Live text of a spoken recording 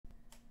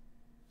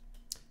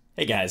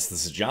Hey guys,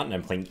 this is John, and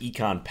I'm playing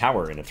Econ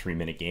Power in a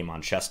 3-minute game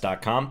on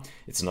chess.com.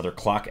 It's another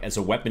clock as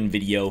a weapon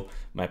video.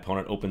 My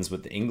opponent opens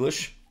with the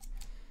English.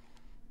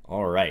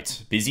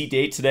 Alright, busy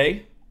day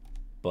today,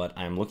 but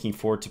I'm looking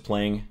forward to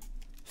playing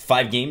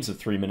 5 games of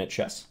 3-minute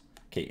chess.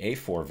 Okay,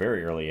 a4,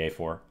 very early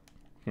a4.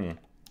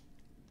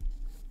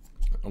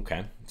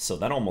 Okay, so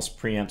that almost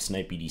preempts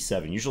knight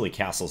bd7. Usually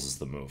castles is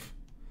the move.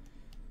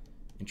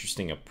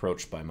 Interesting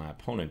approach by my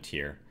opponent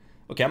here.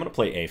 Okay, I'm going to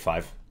play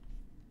a5.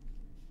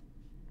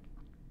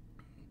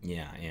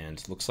 Yeah,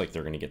 and looks like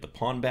they're going to get the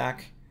pawn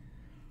back.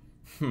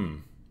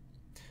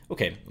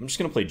 Okay, I'm just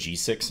going to play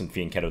g6 and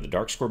fianchetto the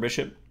dark square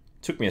bishop.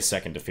 Took me a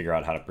second to figure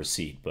out how to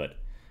proceed, but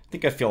I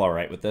think I feel all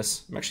right with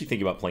this. I'm actually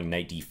thinking about playing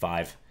knight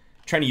d5,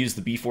 trying to use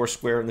the b4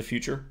 square in the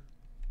future.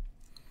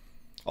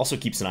 Also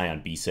keeps an eye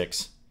on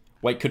b6.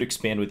 White could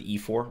expand with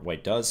e4,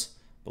 white does,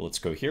 but let's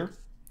go here.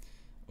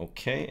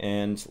 Okay,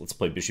 and let's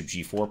play bishop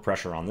g4,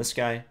 pressure on this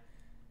guy.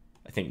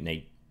 I think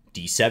knight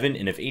d7,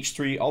 and if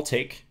h3, I'll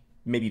take.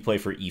 Maybe play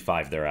for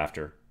e5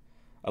 thereafter.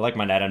 I like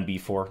my knight on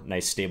b4.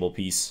 Nice stable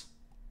piece.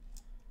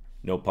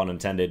 No pun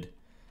intended.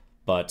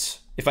 But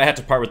if I had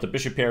to part with the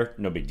bishop pair,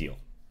 no big deal.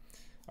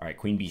 All right,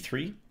 queen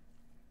b3.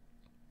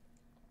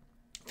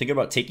 Thinking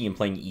about taking and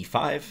playing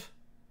e5.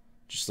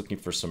 Just looking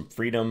for some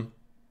freedom.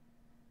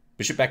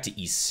 Bishop back to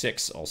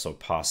e6 also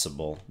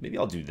possible. Maybe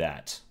I'll do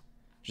that.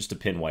 Just to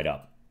pin white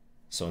up.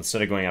 So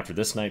instead of going after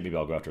this knight, maybe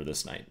I'll go after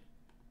this knight.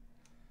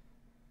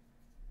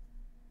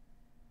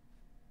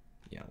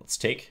 Yeah, let's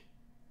take.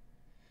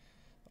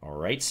 All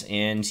right,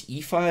 and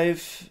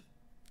e5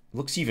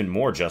 looks even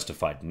more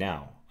justified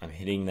now. I'm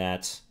hitting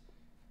that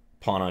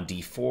pawn on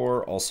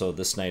d4. Also,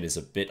 this knight is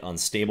a bit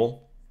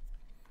unstable.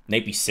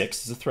 Knight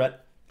b6 is a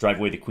threat. Drive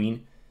away the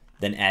queen,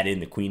 then add in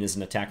the queen as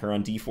an attacker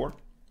on d4.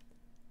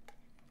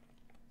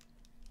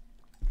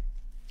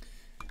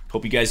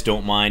 Hope you guys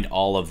don't mind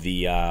all of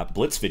the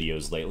Blitz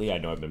videos lately. I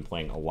know I've been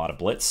playing a lot of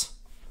Blitz,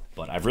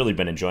 but I've really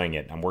been enjoying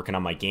it. I'm working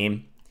on my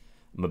game.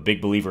 I'm a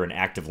big believer in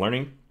active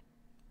learning,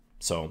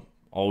 so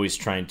always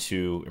trying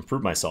to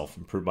improve myself,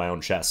 improve my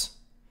own chess.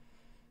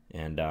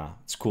 And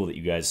it's cool that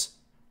you guys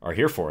are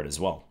here for it as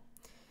well.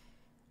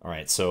 All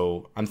right,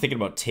 so I'm thinking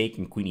about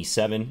taking queen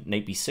e7,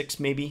 knight b6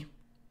 maybe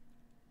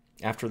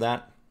after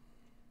that.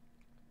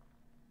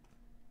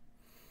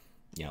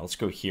 Yeah, let's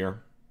go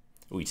here.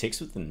 Oh, he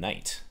takes with the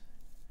knight.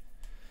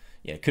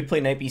 Yeah, could play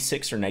knight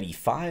b6 or knight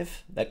e5.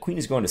 That queen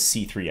is going to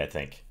c3, I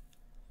think.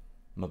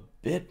 I'm a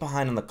bit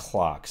behind on the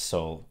clock,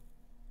 so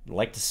I'd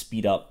like to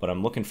speed up, but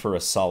I'm looking for a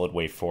solid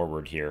way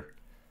forward here.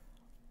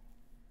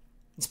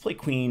 Let's play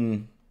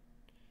queen.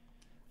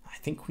 I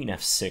think queen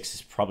f6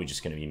 is probably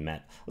just going to be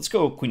met. Let's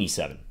go queen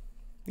e7. I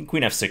think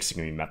queen f6 is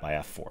going to be met by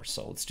f4,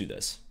 so let's do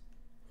this.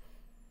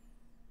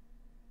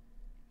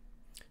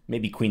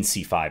 Maybe queen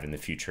c5 in the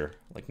future.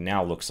 Like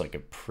now looks like a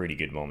pretty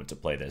good moment to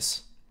play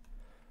this.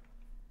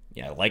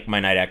 Yeah, I like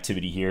my knight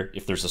activity here.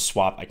 If there's a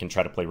swap, I can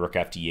try to play rook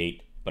f d8,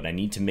 but I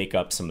need to make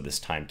up some of this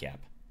time gap.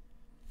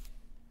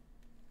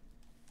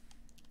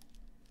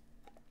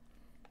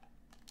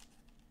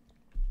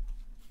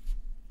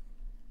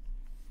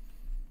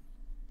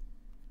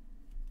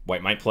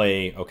 White might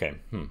play, okay,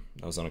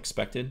 that was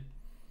unexpected.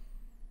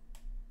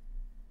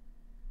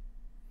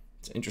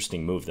 It's an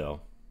interesting move,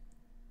 though.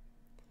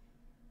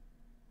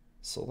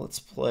 So let's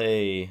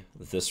play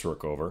this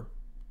rook over.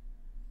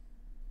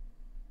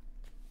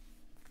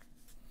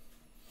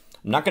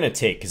 I'm not going to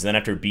take, because then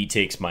after b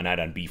takes, my knight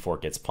on b4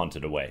 gets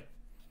punted away.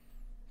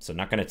 So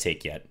not going to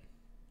take yet.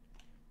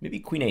 Maybe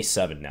queen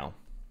a7 now.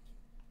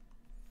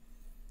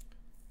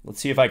 Let's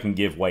see if I can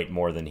give white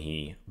more than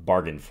he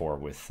bargained for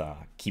with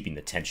keeping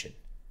the tension.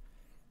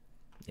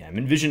 Yeah, I'm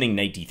envisioning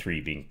knight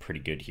d3 being pretty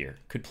good here.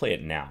 Could play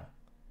it now.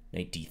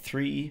 Knight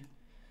d3.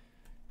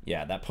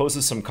 Yeah, that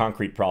poses some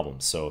concrete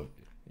problems. So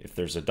if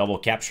there's a double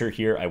capture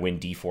here, I win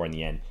d4 in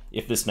the end.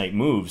 If this knight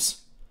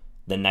moves,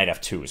 then knight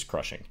f2 is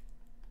crushing.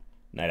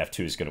 Knight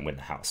f2 is going to win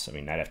the house. I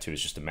mean, knight f2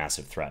 is just a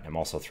massive threat. I'm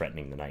also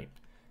threatening the knight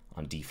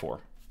on d4.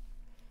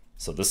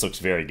 So this looks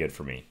very good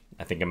for me.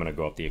 I think I'm going to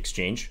go up the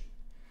exchange.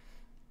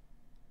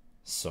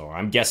 So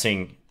I'm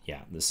guessing,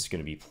 yeah, this is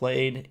going to be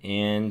played.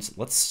 And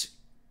let's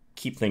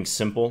keep things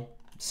simple.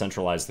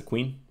 Centralize the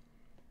queen.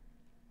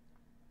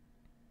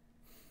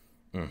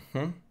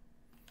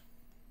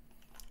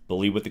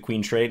 Believe with the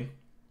queen trade.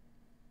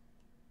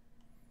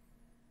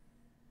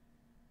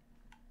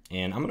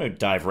 And I'm going to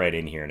dive right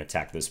in here and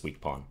attack this weak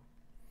pawn.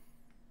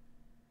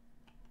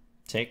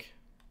 Take.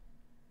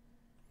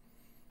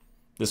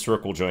 This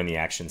rook will join the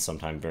action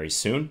sometime very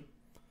soon.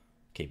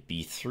 Okay,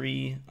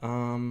 b3.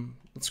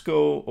 Let's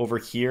go over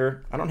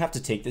here. I don't have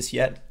to take this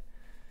yet.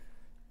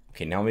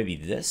 Okay, now maybe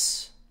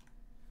this.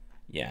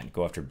 Yeah, and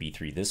go after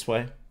b3 this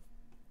way.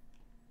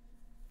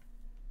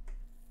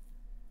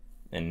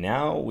 And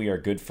now we are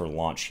good for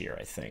launch here,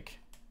 I think.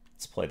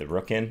 Let's play the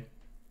rook in.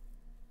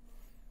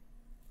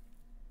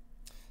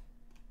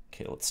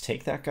 Okay, let's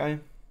take that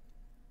guy.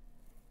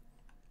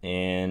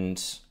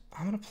 And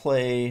I'm going to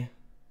play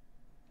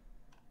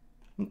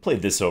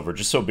this over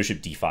just so bishop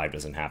d5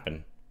 doesn't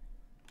happen.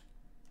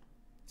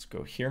 Let's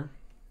go here.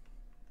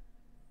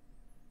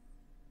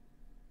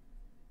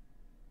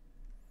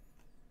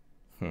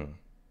 Let's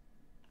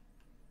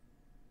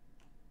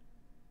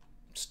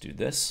do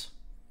this.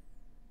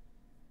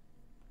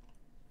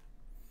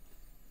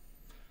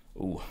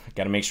 Ooh, I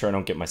gotta make sure I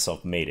don't get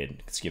myself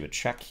mated. Let's give a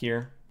check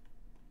here.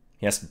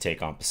 He has to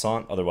take en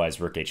passant,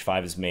 otherwise rook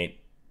h5 is mate.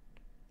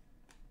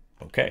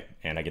 Okay,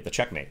 and I get the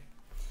checkmate.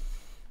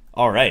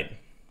 All right.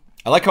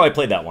 I like how I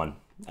played that one.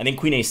 I think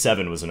queen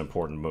a7 was an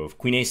important move.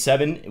 Queen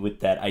a7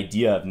 with that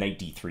idea of knight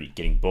d3,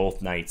 getting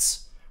both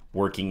knights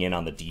working in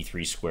on the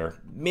d3 square.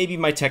 Maybe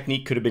my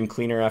technique could have been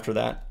cleaner after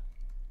that.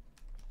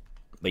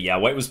 But yeah,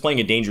 white was playing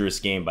a dangerous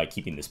game by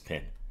keeping this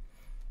pin.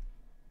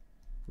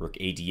 Rook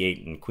a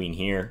d8 and queen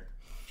here.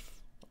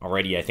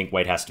 Already, I think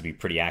white has to be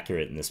pretty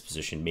accurate in this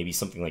position. Maybe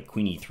something like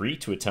queen e3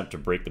 to attempt to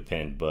break the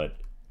pin, but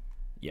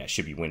yeah,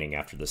 should be winning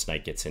after this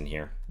knight gets in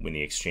here. Win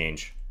the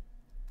exchange.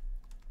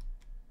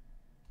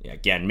 Yeah,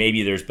 again,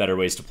 maybe there's better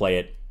ways to play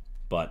it,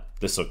 but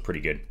this looked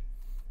pretty good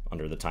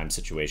under the time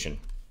situation.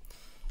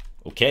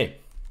 Okay,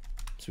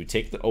 so we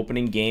take the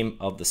opening game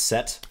of the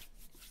set.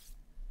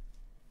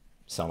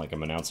 Sound like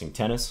I'm announcing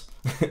tennis.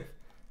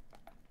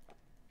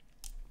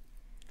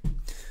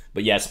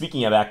 But yeah,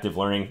 speaking of active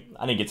learning,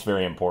 I think it's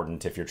very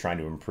important if you're trying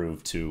to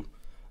improve to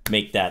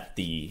make that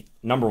the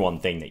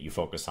 #1 thing that you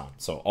focus on.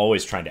 So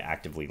always trying to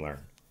actively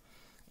learn.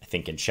 I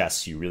think in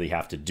chess, you really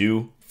have to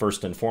do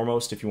first and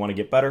foremost if you want to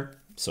get better.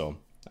 So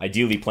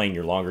ideally playing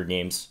your longer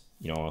games.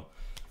 You know,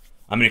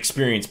 I'm an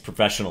experienced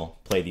professional,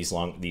 play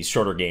these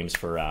shorter games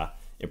for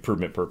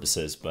improvement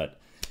purposes.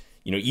 But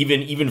you know,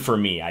 even for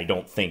me, I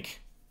don't think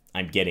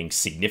I'm getting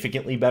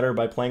significantly better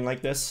by playing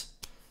like this.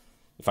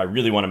 If I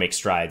really want to make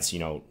strides, you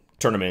know,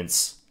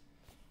 tournaments,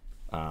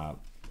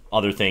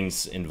 other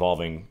things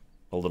involving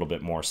a little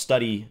bit more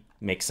study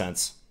makes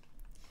sense.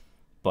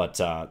 But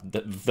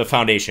the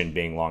foundation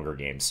being longer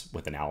games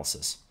with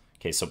analysis.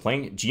 Okay, so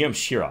playing GM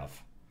Shirov.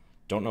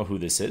 Don't know who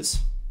this is.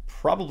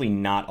 Probably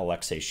not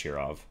Alexei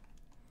Shirov.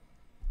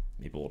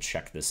 Maybe we'll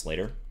check this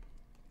later.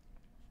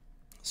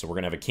 So we're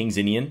going to have a King's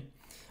Indian.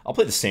 I'll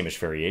play the same-ish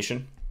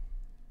variation.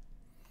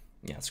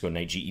 Yeah, let's go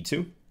knight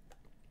ge2.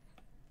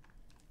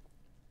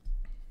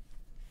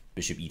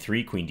 Bishop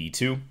e3, queen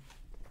d2.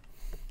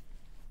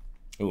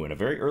 Ooh, and a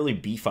very early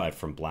b5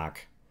 from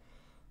black.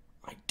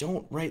 I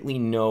don't rightly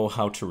know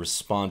how to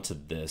respond to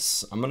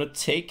this. I'm going to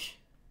take.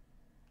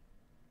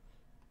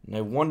 And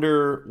I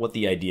wonder what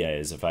the idea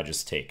is if I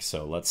just take.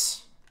 So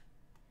let's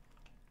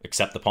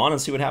accept the pawn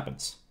and see what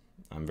happens.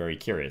 I'm very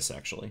curious,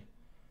 actually.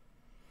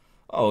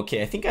 Oh,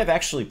 okay. I think I've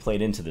actually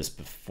played into this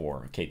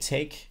before. Okay,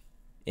 take.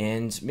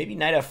 And maybe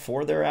knight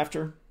f4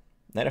 thereafter.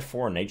 Knight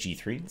f4 and knight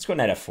g3. Let's go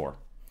knight f4.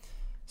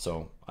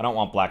 So I don't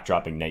want black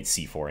dropping knight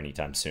c4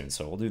 anytime soon.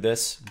 So we'll do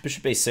this.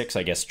 Bishop a6,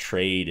 I guess,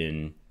 trade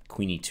in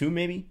queen e2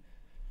 maybe.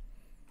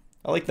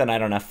 I like the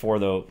knight on f4,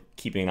 though,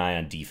 keeping an eye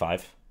on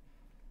d5.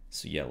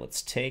 So yeah,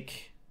 let's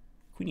take.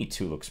 Queen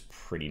e2 looks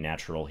pretty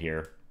natural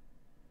here.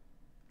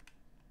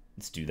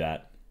 Let's do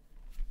that.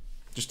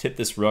 Just hit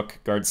this rook,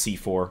 guard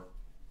c4.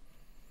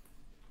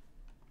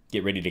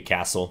 Get ready to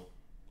castle.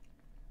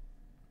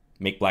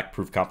 Make black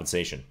proof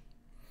compensation.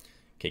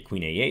 Okay,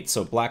 queen a8.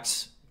 So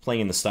black's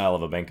playing in the style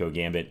of a Benko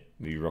gambit.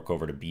 Maybe rook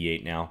over to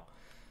b8 now.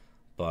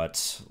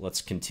 But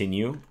let's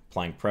continue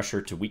applying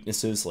pressure to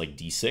weaknesses like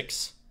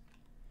d6.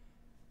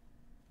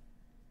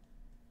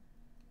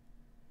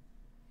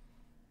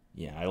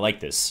 Yeah, I like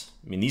this.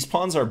 I mean, these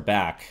pawns are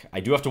back. I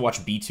do have to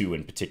watch b2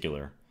 in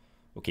particular.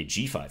 Okay,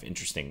 g5.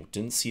 Interesting.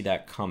 Didn't see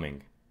that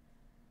coming.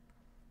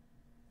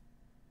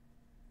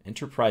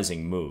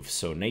 Enterprising move.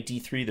 So knight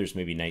d3, there's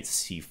maybe knight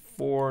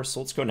c4. So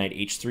let's go knight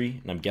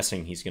h3. And I'm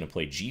guessing he's going to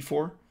play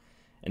g4.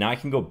 And now I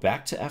can go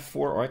back to f4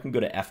 or I can go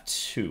to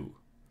f2.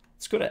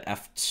 Let's go to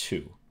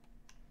f2.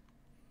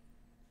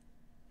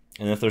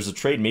 And if there's a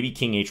trade, maybe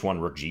king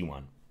h1, rook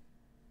g1.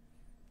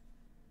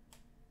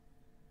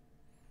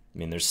 I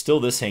mean, there's still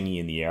this hanging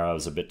in the air. I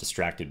was a bit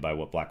distracted by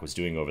what black was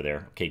doing over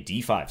there. Okay,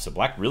 d5. So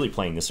black really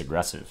playing this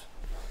aggressive.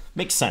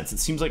 Makes sense. It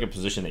seems like a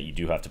position that you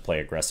do have to play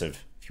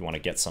aggressive if you want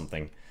to get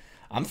something.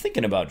 I'm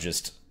thinking about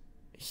just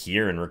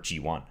here and rook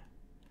g1. I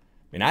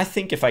mean, I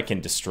think if I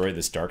can destroy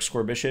this dark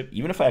square bishop,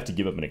 even if I have to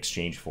give up an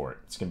exchange for it,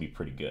 it's going to be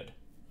pretty good.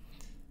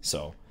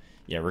 So,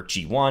 yeah, rook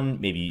g1,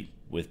 maybe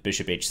with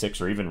bishop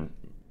h6, or even,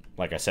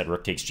 like I said,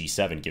 rook takes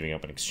g7, giving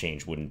up an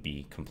exchange wouldn't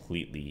be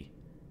completely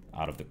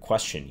out of the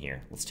question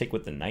here. Let's take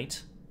with the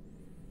knight.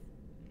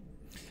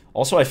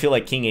 Also, I feel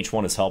like king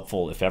h1 is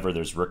helpful if ever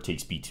there's rook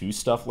takes b2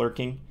 stuff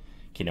lurking.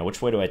 Okay, now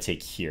which way do I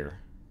take here?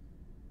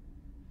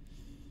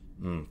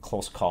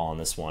 Close call on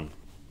this one.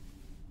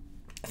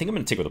 I think I'm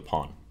going to take with a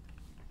pawn.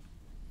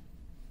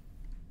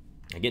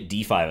 I get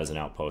d5 as an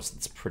outpost.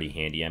 That's pretty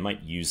handy. I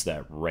might use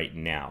that right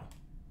now.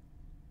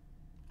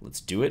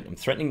 Let's do it. I'm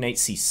threatening knight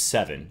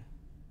c7.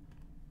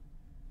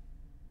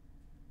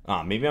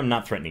 Maybe I'm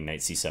not threatening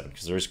knight c7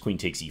 because there's queen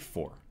takes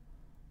e4.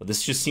 But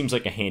this just seems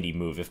like a handy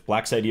move. If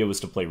black's idea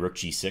was to play rook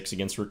g6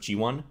 against rook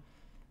g1,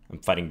 I'm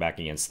fighting back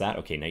against that.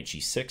 Okay, knight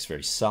g6,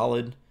 very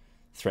solid.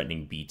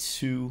 Threatening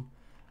b2.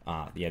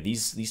 Yeah,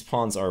 these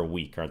pawns are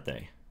weak, aren't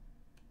they?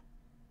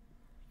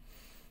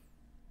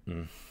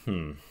 I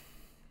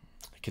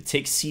Could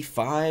take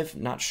c5.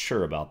 Not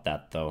sure about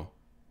that, though.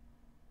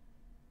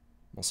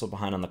 I'm also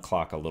behind on the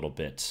clock a little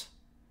bit.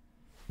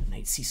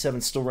 Knight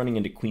c7 still running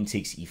into queen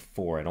takes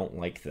e4. I don't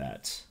like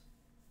that.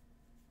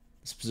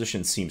 This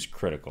position seems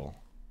critical.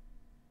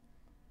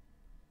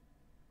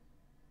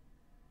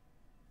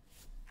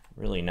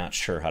 Really not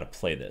sure how to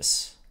play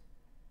this.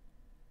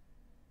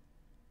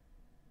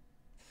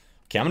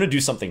 Okay, I'm going to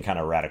do something kind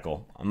of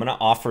radical. I'm going to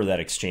offer that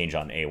exchange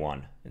on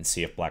a1 and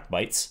see if black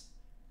bites.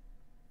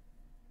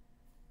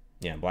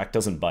 Yeah, black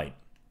doesn't bite.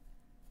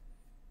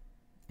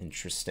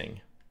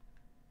 Interesting.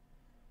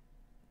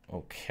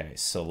 Okay,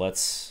 so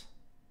let's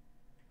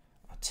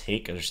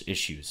take. There's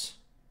issues.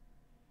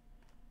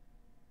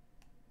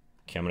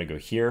 Okay, I'm going to go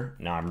here.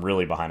 Now I'm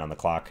really behind on the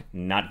clock.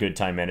 Not good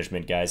time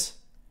management, guys.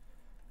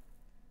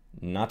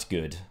 Not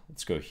good.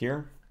 Let's go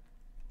here.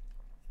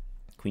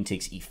 Queen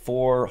takes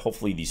e4.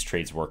 Hopefully these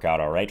trades work out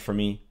all right for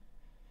me.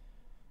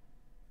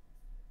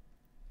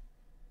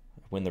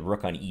 Win the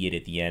rook on e8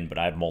 at the end, but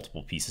I have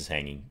multiple pieces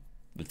hanging.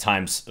 The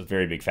time's a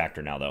very big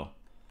factor now, though.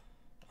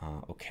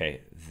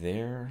 Okay,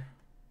 there.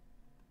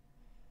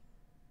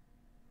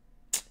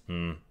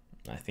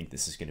 I think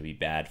this is going to be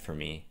bad for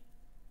me.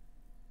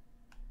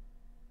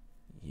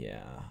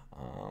 Yeah.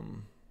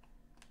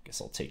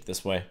 Guess I'll take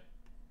this way.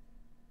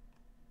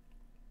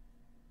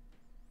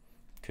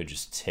 Could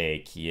just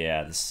take,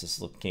 yeah, this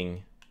is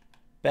looking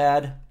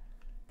bad.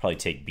 Probably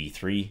take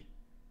b3.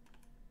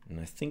 And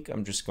I think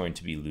I'm just going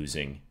to be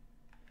losing.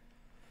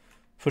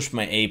 Push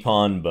my a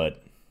pawn,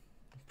 but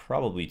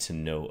probably to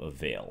no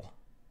avail.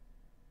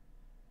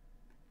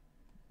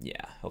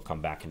 Yeah, he'll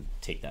come back and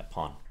take that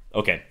pawn.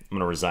 Okay, I'm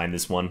going to resign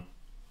this one.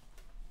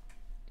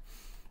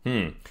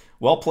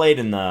 Well played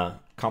in the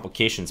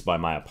complications by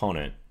my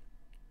opponent.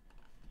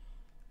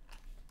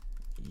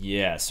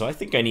 Yeah, so I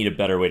think I need a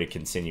better way to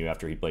continue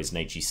after he plays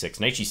knight g6.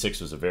 Knight g6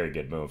 was a very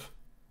good move.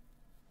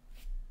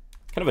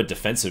 Kind of a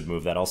defensive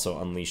move that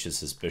also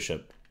unleashes his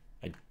bishop.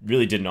 I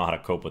really didn't know how to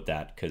cope with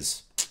that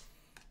because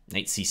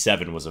knight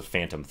c7 was a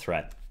phantom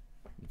threat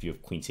if you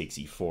have queen takes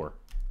e4.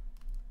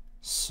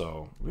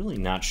 So really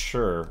not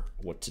sure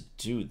what to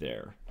do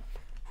there.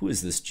 Who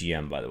is this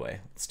GM, by the way?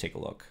 Let's take a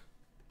look.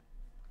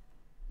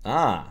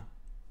 Ah,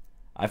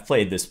 I've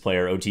played this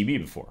player OTB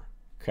before.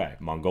 Okay,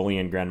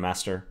 Mongolian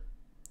Grandmaster.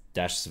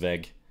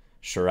 Dashsveg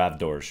Sharav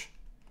Dorj.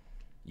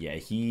 Yeah,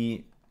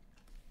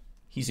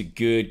 he's a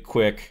good,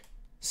 quick,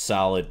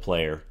 solid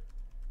player.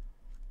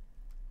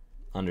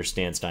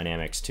 Understands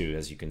dynamics too,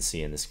 as you can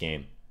see in this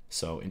game.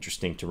 So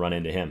interesting to run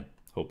into him.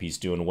 Hope he's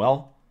doing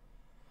well.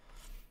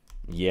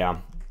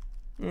 Yeah.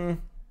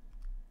 Even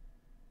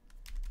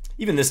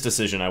this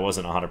decision, I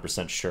wasn't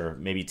 100% sure.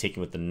 Maybe taking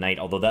with the knight,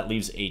 although that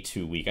leaves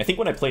a2 weak. I think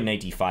when I played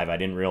knight d5, I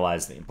didn't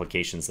realize the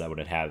implications that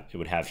it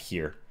would have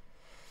here.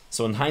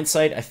 So in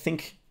hindsight, I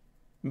think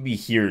maybe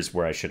here's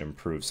where I should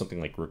improve, something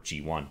like rook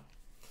g1.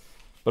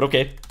 But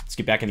okay, let's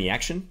get back in the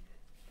action.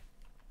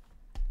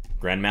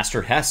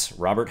 Grandmaster Hess,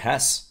 Robert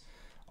Hess.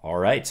 All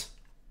right,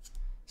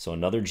 so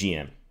another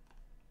GM.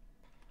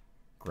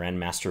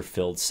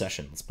 Grandmaster-filled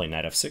session. Let's play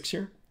knight f6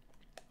 here.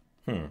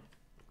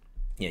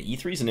 Yeah,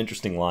 e3 is an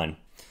interesting line.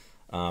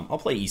 I'll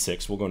play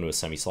e6. We'll go into a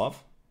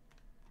semi-Slav.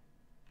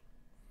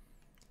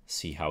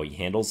 See how he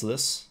handles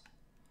this.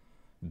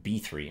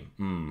 b3.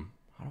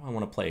 How do I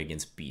want to play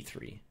against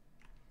b3?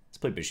 Let's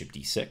play bishop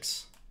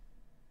d6.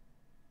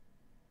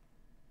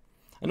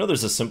 I know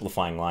there's a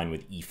simplifying line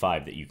with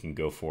e5 that you can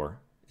go for.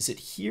 Is it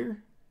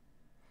here?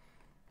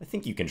 I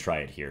think you can try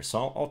it here,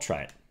 so I'll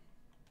try it.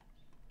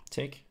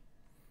 Take.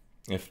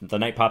 If the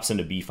knight pops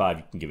into b5,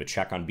 you can give a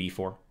check on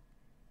b4.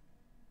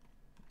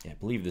 Yeah, I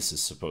believe this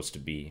is supposed to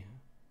be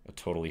a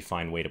totally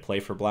fine way to play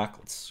for black.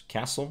 Let's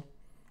castle.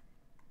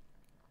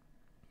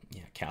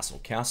 Yeah, castle,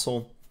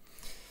 castle.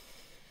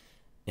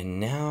 And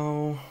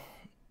now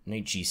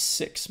knight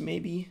g6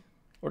 maybe?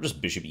 Or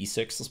just bishop e6.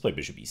 Let's play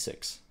bishop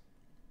e6.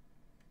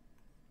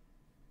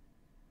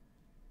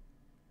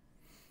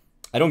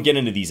 I don't get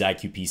into these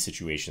IQP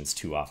situations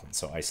too often,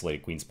 so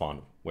isolated queen's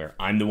pawn, where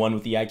I'm the one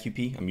with the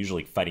IQP. I'm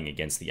usually fighting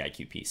against the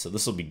IQP, so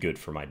this will be good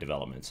for my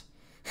development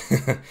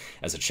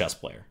as a chess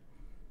player.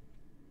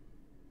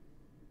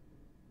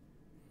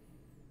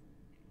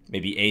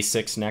 Maybe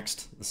a6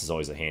 next. This is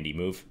always a handy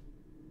move.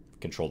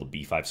 Control the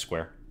b5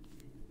 square.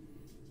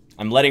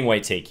 I'm letting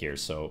white take here,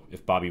 so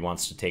if Bobby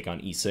wants to take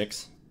on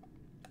e6,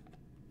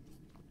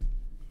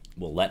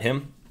 we'll let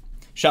him.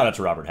 Shout out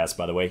to Robert Hess,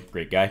 by the way.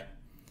 Great guy.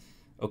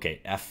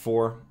 Okay,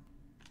 f4.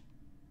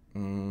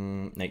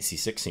 Knight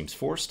c6 seems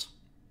forced.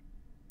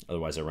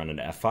 Otherwise, I run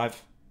into f5.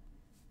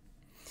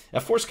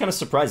 f4 is kind of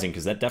surprising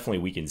because that definitely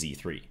weakens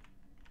e3.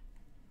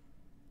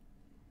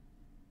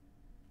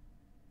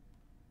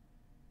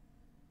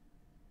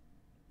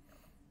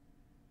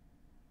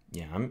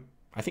 Yeah,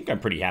 I think I'm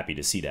pretty happy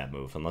to see that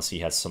move, unless he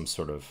has some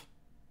sort of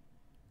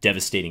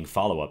devastating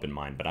follow-up in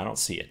mind, but I don't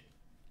see it.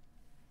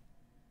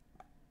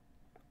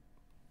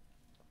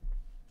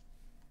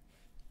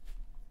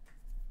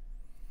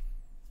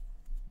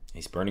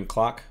 He's burning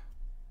clock.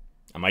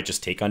 I might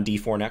just take on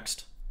d4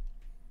 next.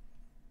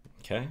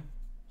 Okay,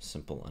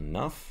 simple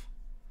enough.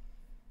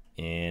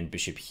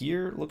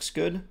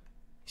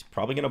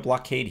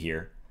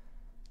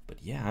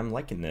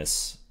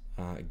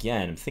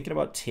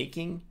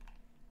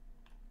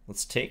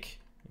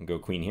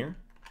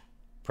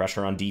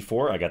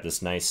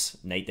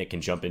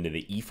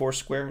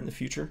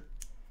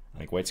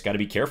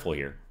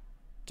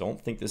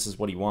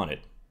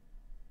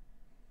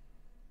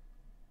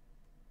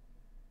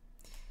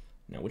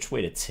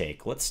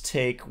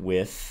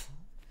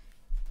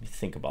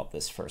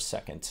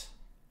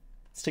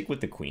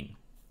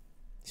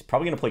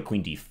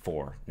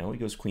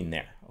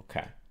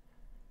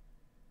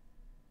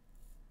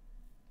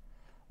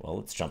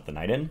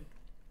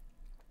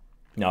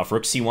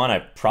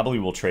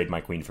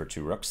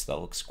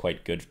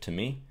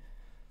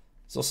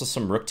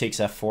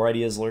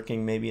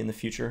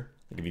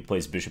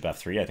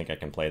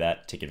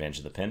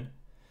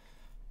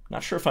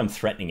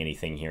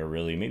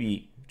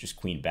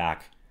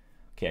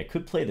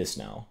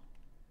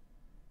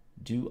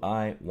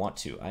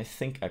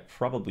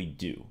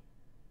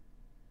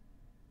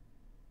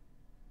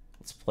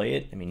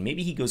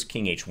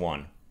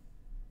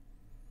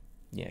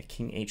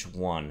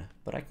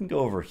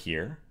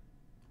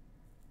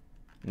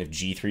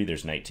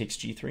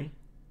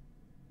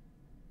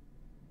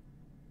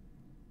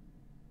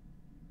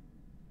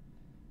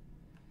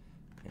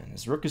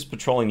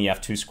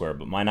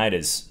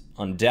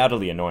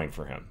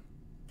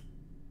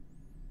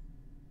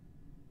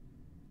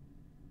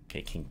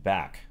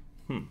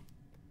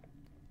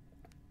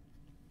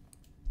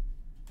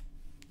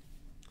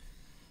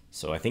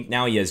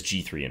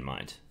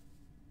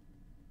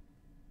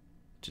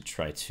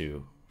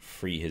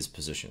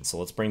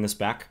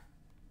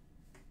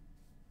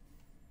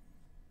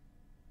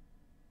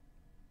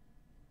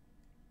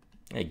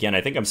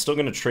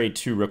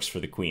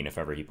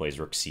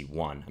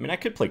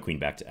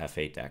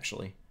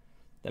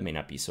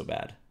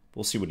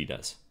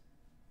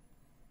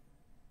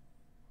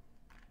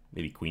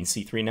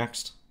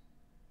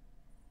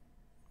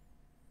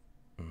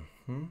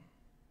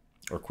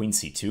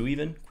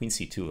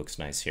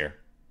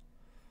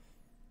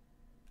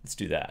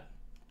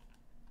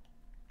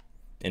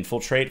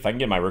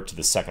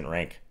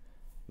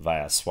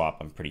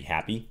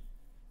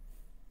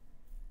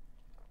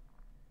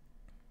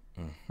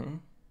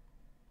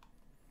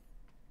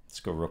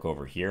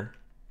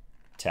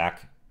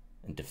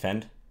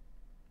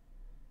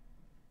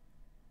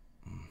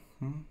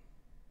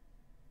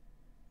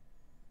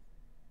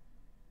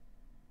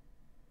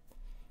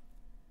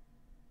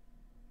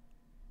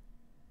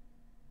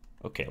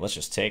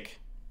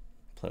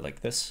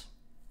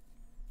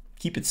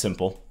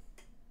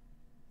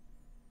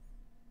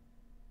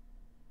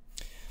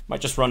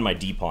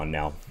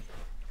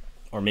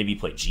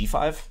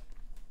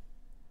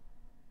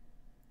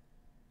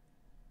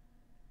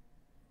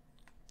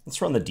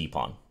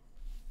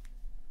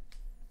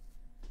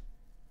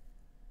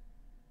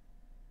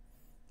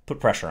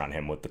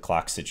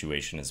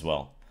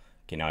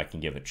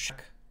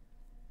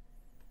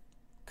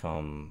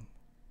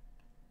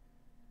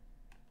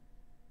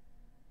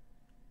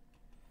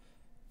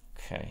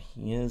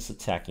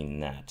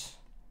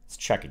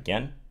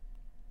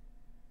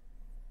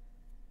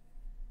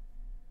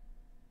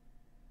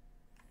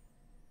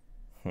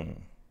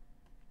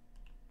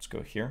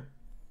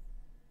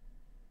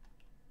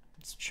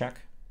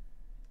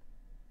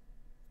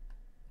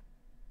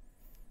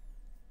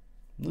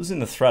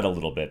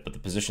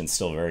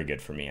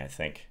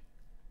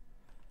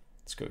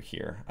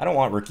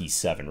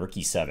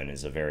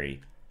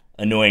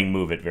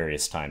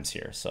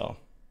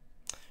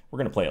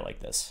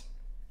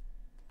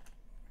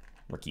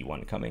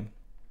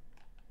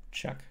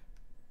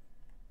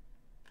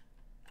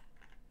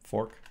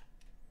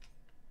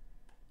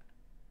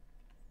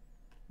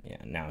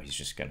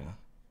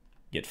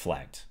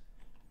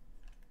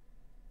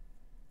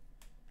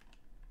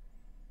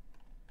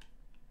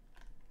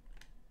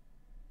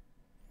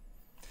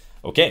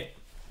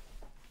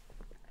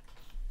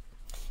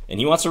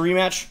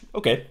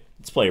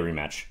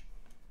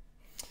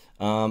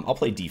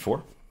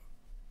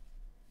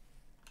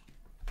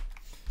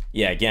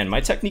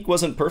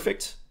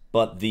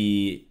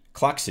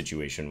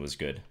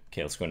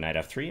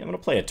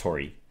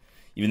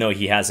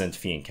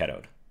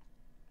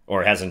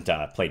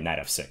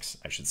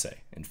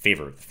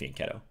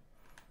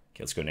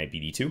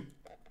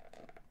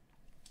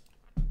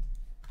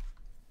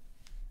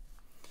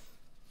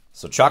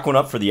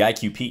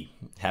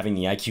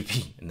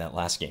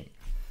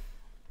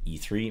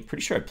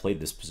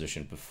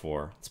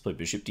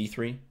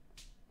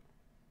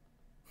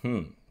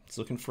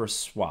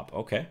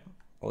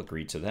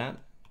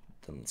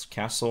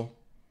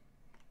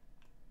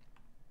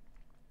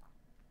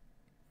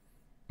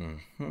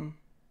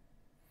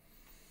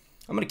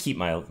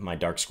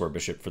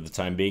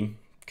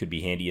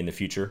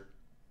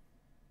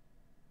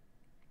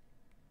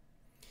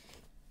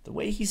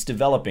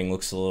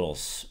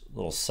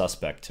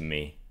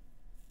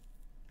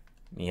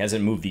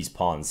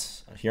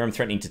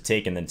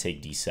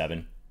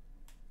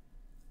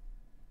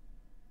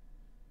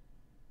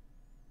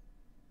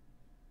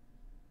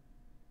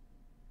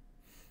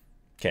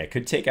 Okay, I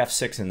could take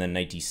f6 and then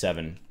knight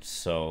d7,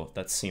 so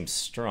that seems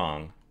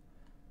strong.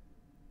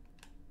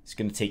 He's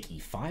going to take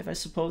e5, I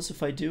suppose,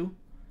 if I do.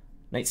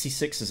 Knight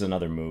c6 is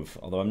another move,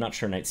 although I'm not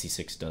sure knight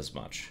c6 does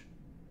much.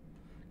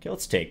 Okay,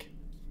 let's take.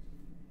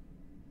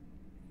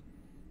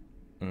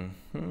 I'm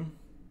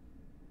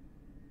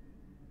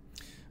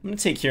going to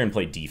take here and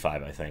play d5,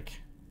 I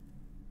think.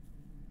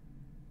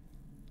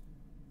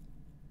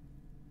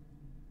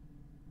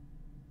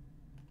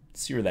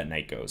 Let's see where that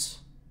knight goes.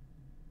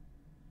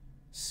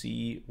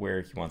 See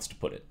where he wants to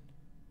put it.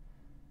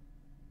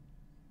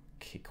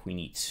 Okay, queen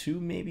e2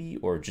 maybe,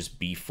 or just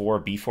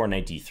b4. b4,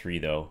 knight d3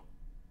 though.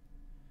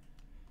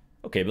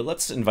 Okay, but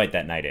let's invite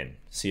that knight in.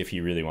 See if he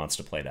really wants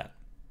to play that.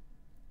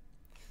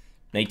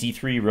 Knight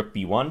d3, rook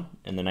b1,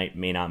 and the knight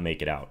may not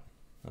make it out.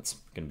 That's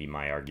going to be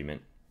my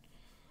argument.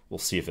 We'll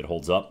see if it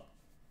holds up.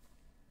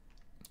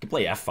 Could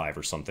play f5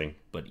 or something,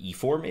 but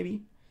e4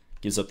 maybe?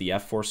 Gives up the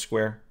f4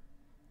 square.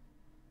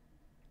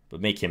 But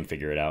make him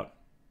figure it out.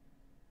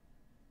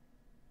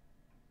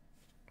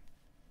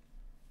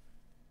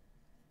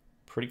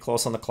 Pretty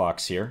close on the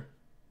clocks here.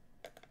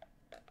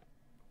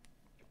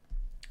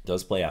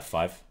 Does play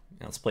f5.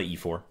 Now let's play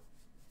e4.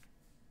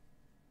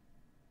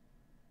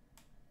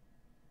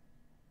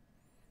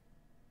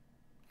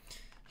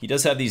 He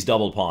does have these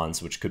double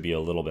pawns, which could be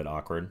a little bit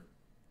awkward.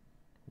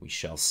 We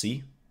shall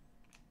see.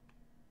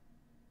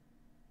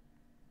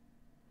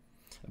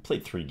 I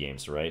played 3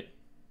 games, right?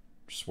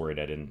 Just worried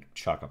I didn't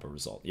chalk up a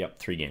result. Yep,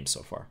 3 games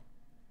so far.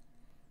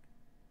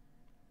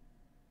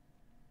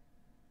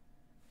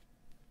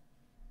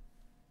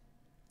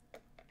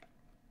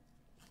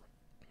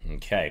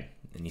 Okay,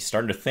 and he's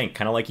starting to think,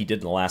 kind of like he did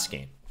in the last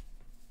game.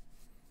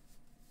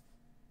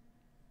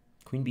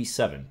 Queen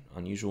b7,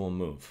 unusual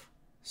move.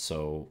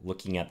 So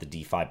looking at the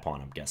d5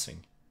 pawn, I'm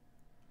guessing.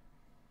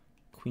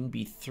 Queen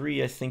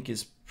b3, I think,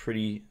 is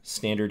pretty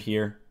standard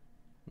here.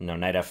 No,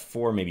 knight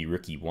f4, maybe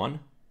rook e1.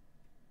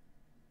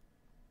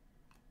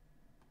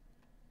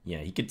 Yeah,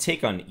 he could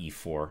take on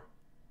e4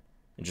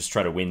 and just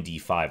try to win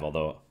d5,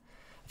 although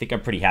I think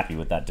I'm pretty happy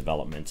with that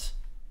development.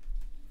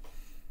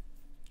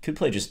 Could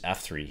play just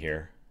f3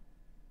 here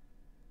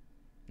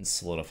and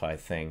solidify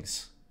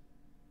things.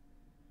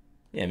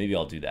 Yeah, maybe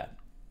I'll do that.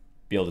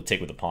 Be able to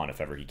take with the pawn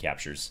if ever he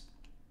captures.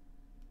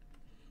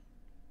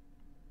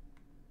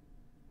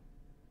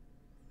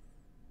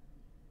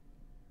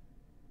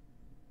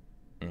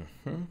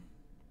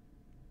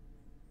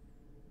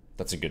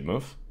 That's a good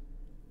move.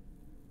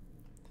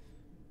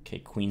 Okay,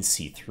 queen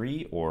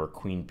c3 or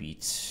queen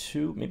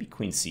b2. Maybe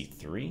queen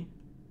c3.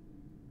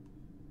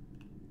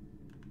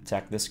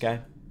 Attack this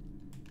guy.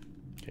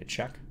 Okay,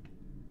 check.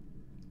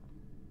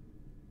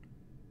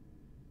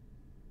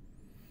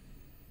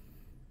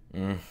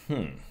 Now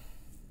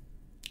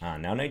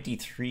knight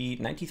d3.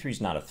 Knight d3 is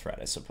not a threat,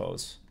 I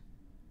suppose.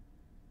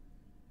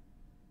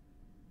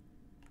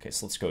 Okay,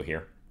 so let's go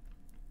here.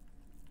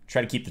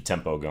 Try to keep the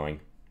tempo going.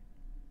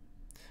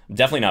 I'm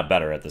definitely not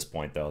better at this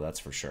point, though, that's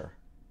for sure.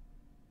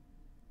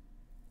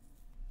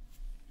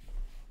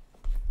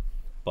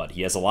 But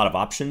he has a lot of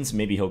options.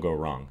 Maybe he'll go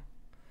wrong.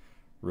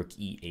 Rook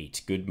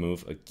e8. Good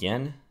move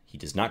again. He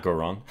does not go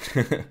wrong.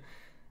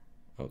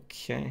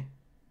 Okay.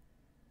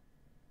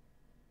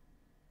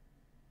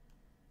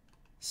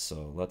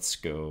 So let's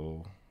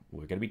go.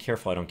 We gotta be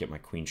careful I don't get my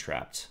queen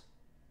trapped.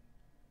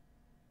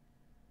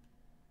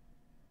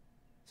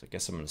 So I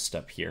guess I'm gonna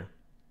step here.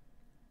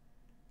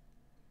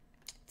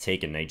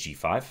 Take a knight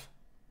g5.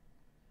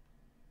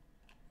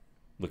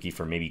 Looking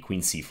for maybe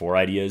queen c4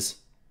 ideas.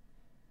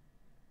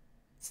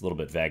 It's a little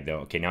bit vague though.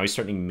 Okay, now he's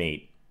starting to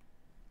mate.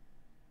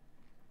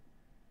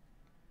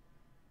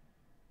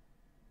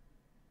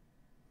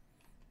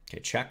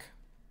 Okay, check.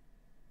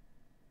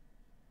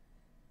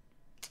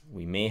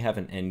 We may have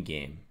an end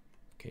game.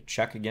 Okay,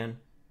 check again.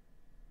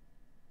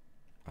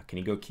 Can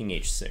he go king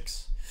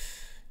h6?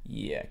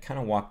 Yeah, kind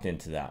of walked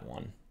into that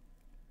one.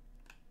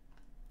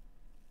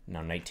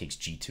 Now knight takes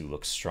g2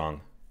 looks strong.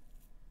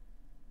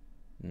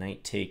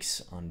 Knight takes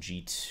on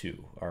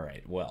g2. All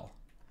right, well.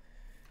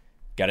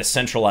 Got to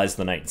centralize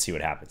the knight and see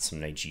what happens.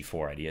 Some knight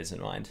g4 ideas in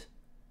mind.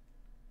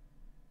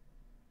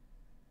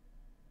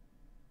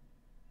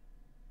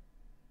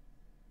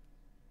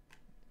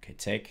 Okay,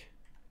 take.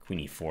 Queen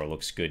e4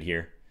 looks good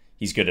here.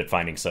 He's good at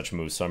finding such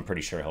moves, so I'm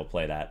pretty sure he'll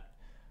play that.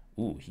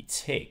 Ooh, he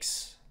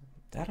takes.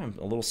 That I'm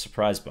a little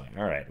surprised by.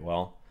 All right,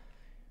 well,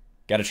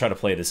 got to try to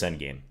play this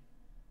endgame.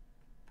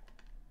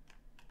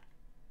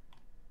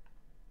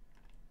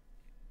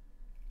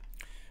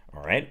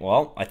 All right,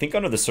 well, I think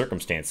under the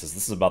circumstances,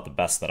 this is about the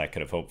best that I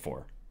could have hoped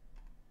for.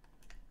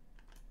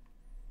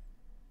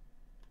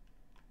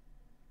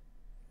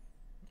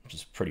 Which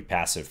is pretty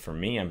passive for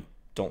me. I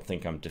don't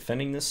think I'm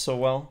defending this so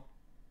well.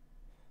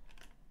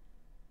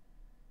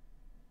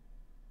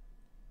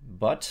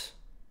 But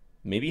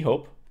maybe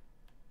hope.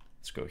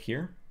 Let's go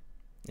here.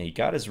 And he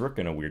got his rook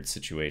in a weird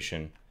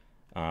situation.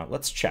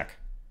 Let's check.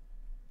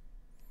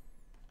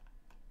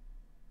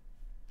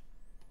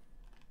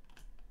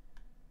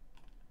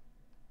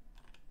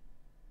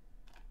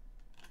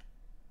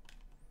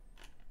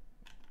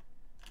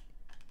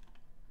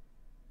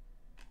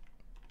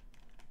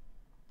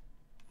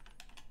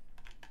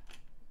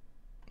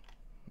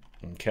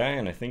 Okay,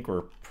 and I think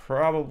we're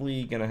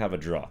probably going to have a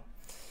draw.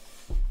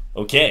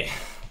 Okay,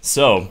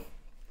 so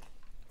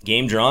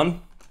game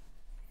drawn.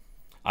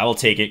 I will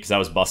take it because I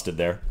was busted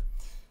there.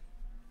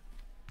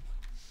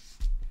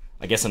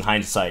 I guess in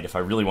hindsight, if I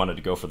really wanted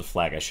to go for the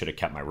flag, I should have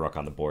kept my rook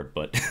on the board,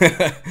 but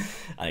I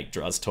think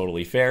draw's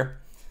totally fair.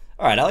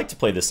 All right, I like to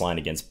play this line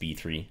against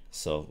b3,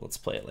 so let's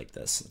play it like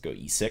this. Let's go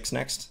e6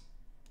 next.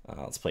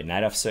 Let's play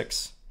knight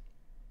f6.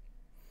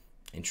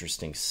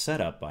 Interesting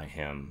setup by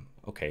him.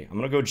 Okay, I'm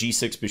going to go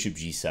g6, bishop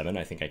g7.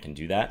 I think I can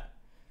do that.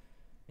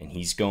 And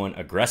he's going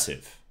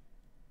aggressive.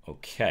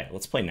 Okay,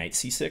 let's play knight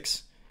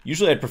c6.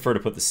 Usually I'd prefer to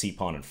put the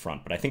c-pawn in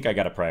front, but I think I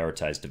got to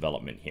prioritize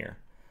development here.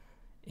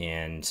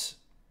 And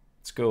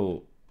let's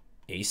go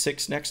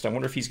a6 next. I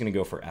wonder if he's going to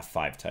go for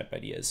f5 type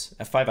ideas.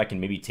 f5 I can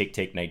maybe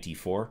take knight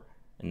d4,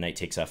 and knight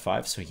takes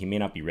f5, so he may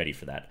not be ready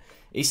for that.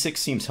 a6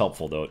 seems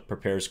helpful, though. It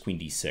prepares queen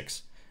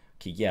d6.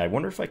 Okay, yeah, I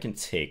wonder if I can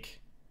take...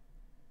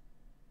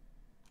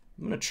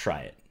 I'm going to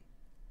try it.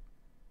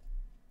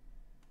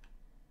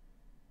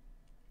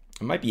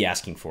 I might be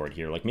asking for it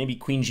here. Like maybe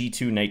queen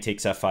g2, knight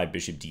takes f5,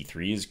 bishop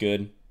d3 is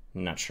good.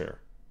 I'm not sure.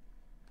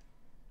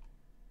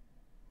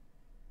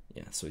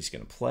 Yeah, so he's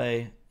going to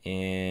play.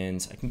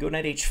 And I can go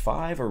knight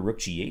h5 or rook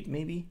g8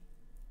 maybe.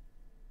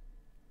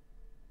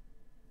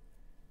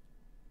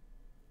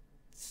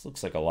 This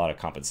looks like a lot of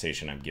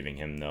compensation I'm giving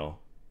him though.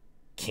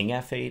 King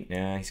f8?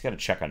 Nah, he's got to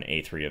check on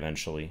a3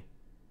 eventually.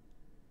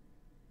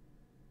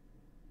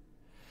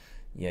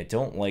 Yeah, I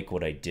don't like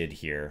what I did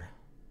here.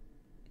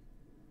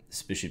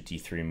 This bishop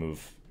d3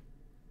 move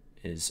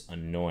is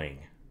annoying.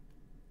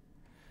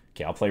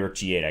 Okay, I'll play rook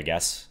g8, I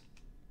guess.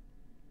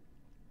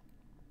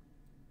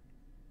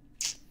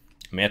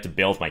 I may have to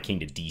bail with my king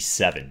to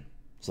d7.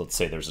 So let's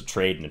say there's a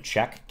trade and a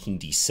check. King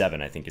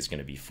d7, I think, is going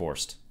to be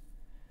forced.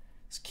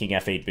 This king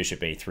f8,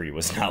 bishop a3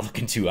 was not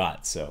looking too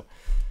hot. So,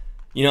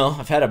 you know,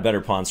 I've had a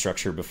better pawn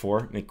structure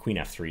before. I mean, queen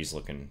f3 is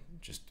looking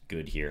just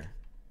good here.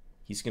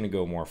 He's going to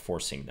go more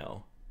forcing,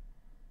 though.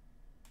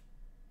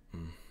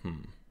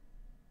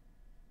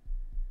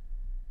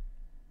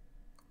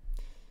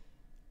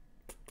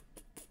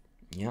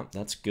 Yep,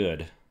 that's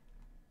good.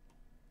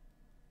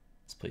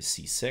 Let's play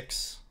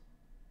c6.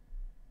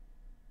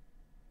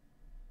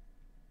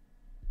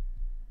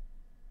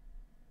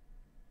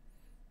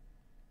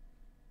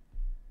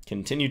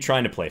 Continue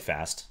trying to play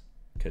fast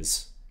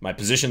because my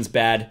position's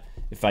bad.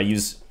 If I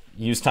use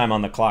time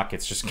on the clock,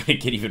 it's just going to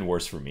get even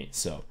worse for me.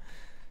 So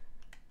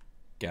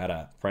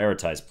gotta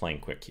prioritize playing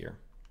quick here.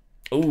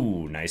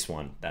 Oh, nice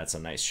one. That's a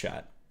nice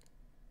shot.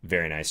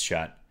 Very nice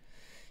shot.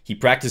 He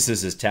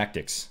practices his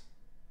tactics,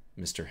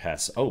 Mr.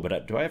 Hess. Oh,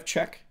 but do I have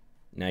check?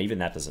 No, even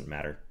that doesn't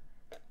matter.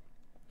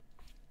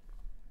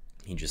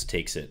 He just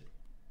takes it.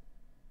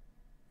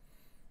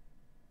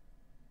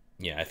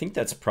 Yeah, I think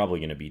that's probably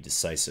going to be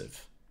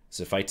decisive.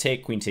 So if I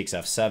take queen takes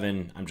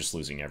f7, I'm just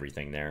losing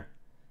everything there.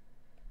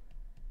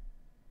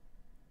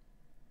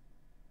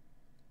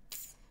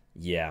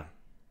 Yeah,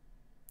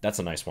 that's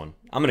a nice one.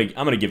 I'm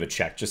gonna give a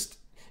check just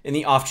in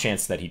the off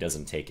chance that he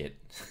doesn't take it,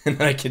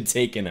 and I can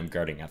take and I'm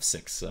guarding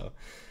f6. So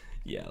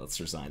yeah, let's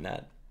resign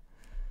that.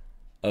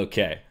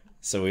 Okay,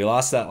 so we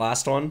lost that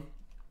last one.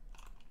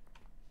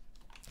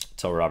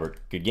 Tell Robert,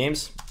 good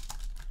games.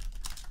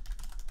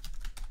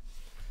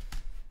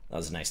 That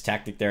was a nice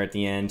tactic there at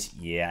the end.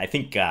 Yeah, I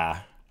think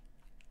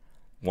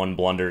one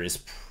blunder is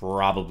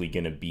probably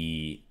going to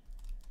be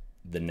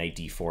the knight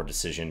d4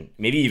 decision.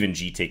 Maybe even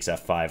g takes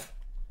f5,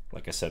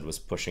 like I said, was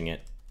pushing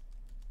it.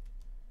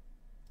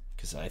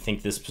 Because I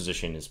think this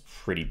position is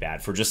pretty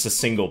bad. For just a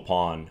single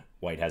pawn,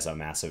 white has a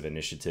massive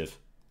initiative.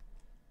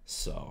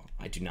 So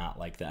I do not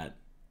like that.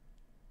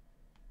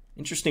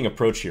 Interesting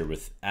approach here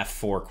with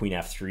f4, queen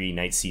f3,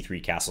 knight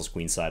c3, castles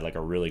queenside, like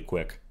a really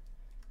quick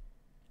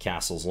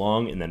castles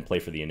long, and then play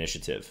for the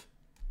initiative.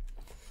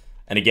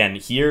 And again,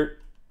 here,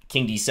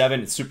 king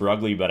d7, it's super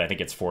ugly, but I think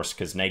it's forced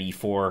because knight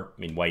e4,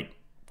 I mean, white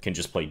can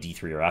just play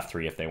d3 or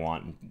f3 if they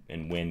want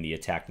and win the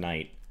attack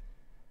knight.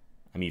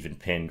 I'm even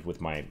pinned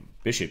with my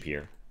bishop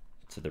here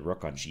to the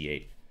rook on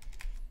g8.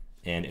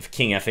 And if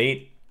king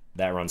f8,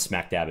 that runs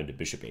smack dab into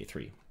bishop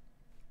a3.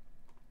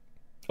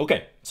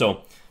 Okay,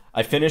 so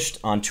I finished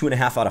on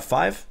 2.5 out of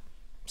 5,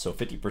 so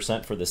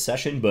 50% for this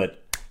session,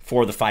 but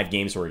 4 of the 5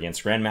 games were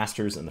against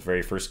Grandmasters, and the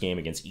very first game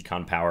against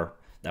Econ Power,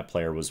 that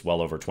player was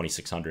well over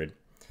 2,600.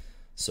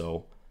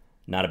 So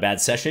not a bad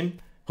session.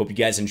 Hope you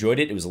guys enjoyed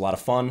it. It was a lot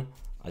of fun.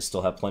 I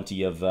still have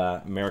plenty of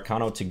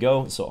Americano to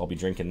go, so I'll be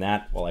drinking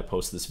that while I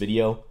post this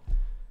video.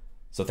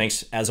 So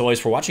thanks, as always,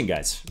 for watching,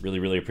 guys. Really,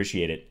 really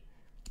appreciate it.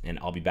 And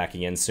I'll be back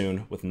again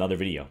soon with another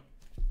video.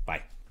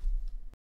 Bye.